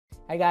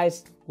Hi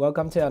guys,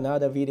 welcome to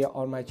another video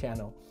on my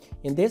channel.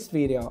 In this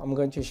video, I'm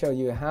going to show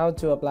you how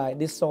to apply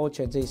this soul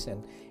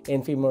transition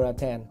in Filmora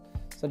X.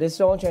 So this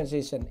soul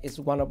transition is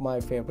one of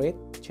my favorite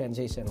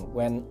transition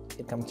when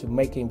it comes to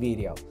making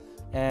video,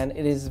 and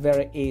it is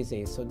very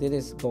easy. So this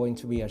is going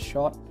to be a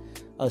short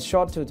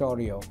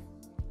tutorial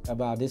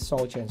about this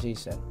soul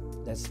transition.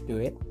 Let's do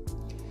it.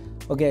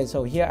 Okay,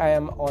 so here I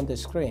am on the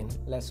screen.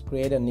 Let's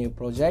create a new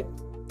project.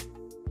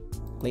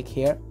 Click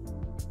here.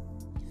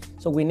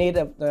 So we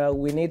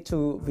need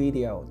two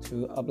video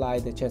to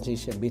apply the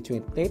transition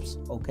between clips.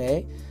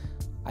 Okay,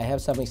 I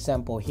have some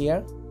example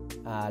here.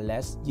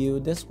 Let's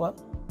use this one,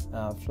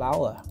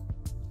 flower,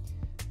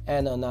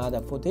 and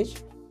another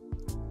footage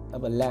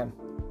of a lamp.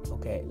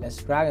 Okay, let's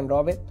drag and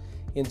drop it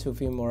into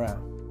Filmora.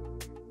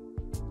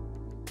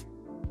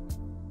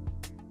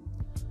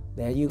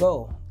 There you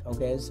go.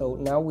 Okay, so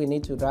now we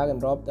need to drag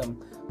and drop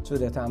them to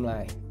the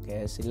timeline.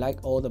 Okay, select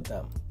all of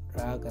them,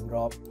 drag and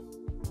drop.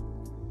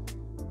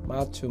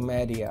 Mount to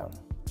media,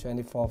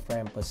 24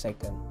 frames per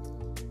second,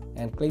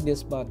 and click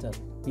this button,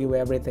 view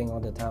everything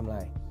on the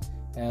timeline.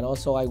 And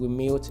also I will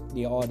mute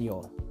the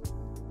audio.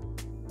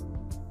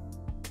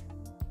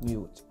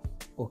 Mute.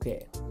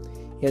 Okay,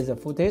 here's the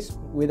footage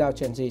without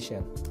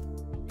transition.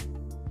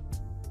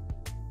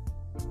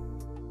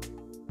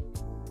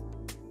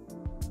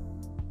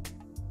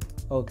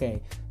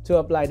 Okay, to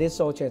apply this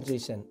soul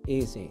transition,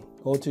 easy.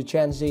 Go to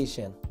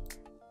transition.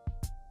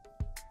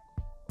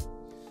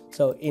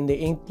 So in the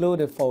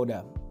included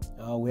folder,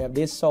 we have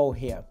this soul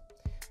here.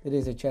 It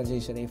is a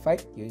transition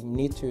effect. You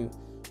need to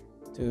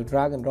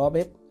drag and drop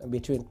it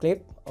between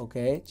clip.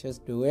 Okay,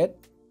 just do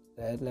it.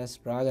 Let's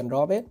drag and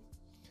drop it.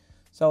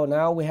 So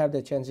now we have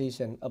the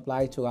transition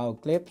applied to our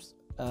clips.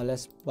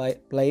 Let's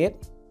play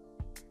it.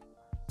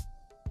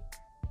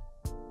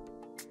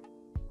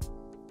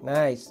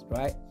 Nice,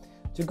 right?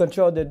 To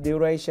control the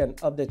duration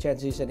of the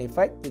transition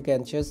effect, you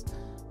can just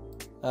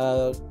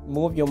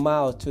move your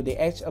mouse to the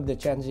edge of the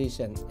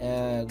transition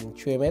and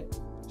trim it,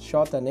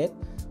 shorten it,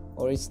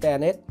 or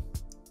extend it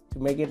to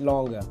make it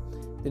longer.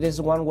 This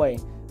is one way.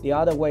 The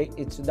other way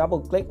is to double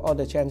click on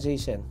the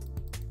transition.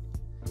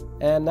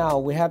 And now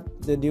we have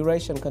the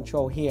duration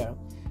control here,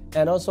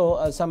 and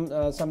also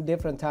some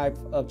different type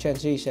of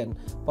transition.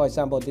 For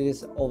example,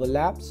 this is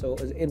overlap, so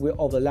it will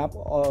overlap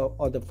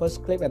on the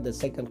first clip and the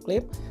second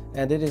clip.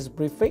 And it is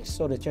prefix,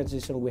 so the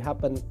transition will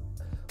happen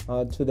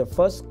to the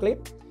first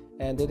clip.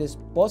 And it is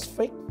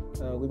postfix,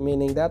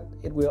 meaning that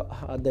it will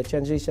the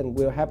transition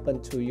will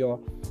happen to your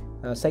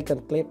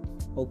second clip.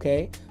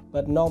 Okay,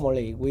 but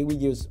normally we will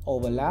use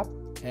overlap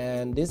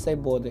and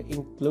disable the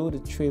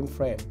include trim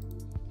frame.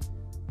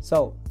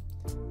 So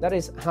that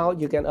is how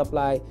you can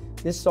apply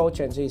this soul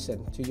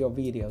transition to your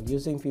video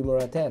using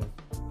Filmora X.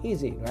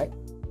 Easy, right?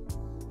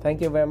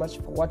 Thank you very much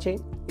for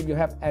watching. If you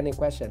have any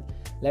question,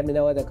 let me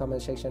know in the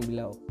comment section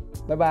below.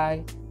 Bye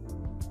bye.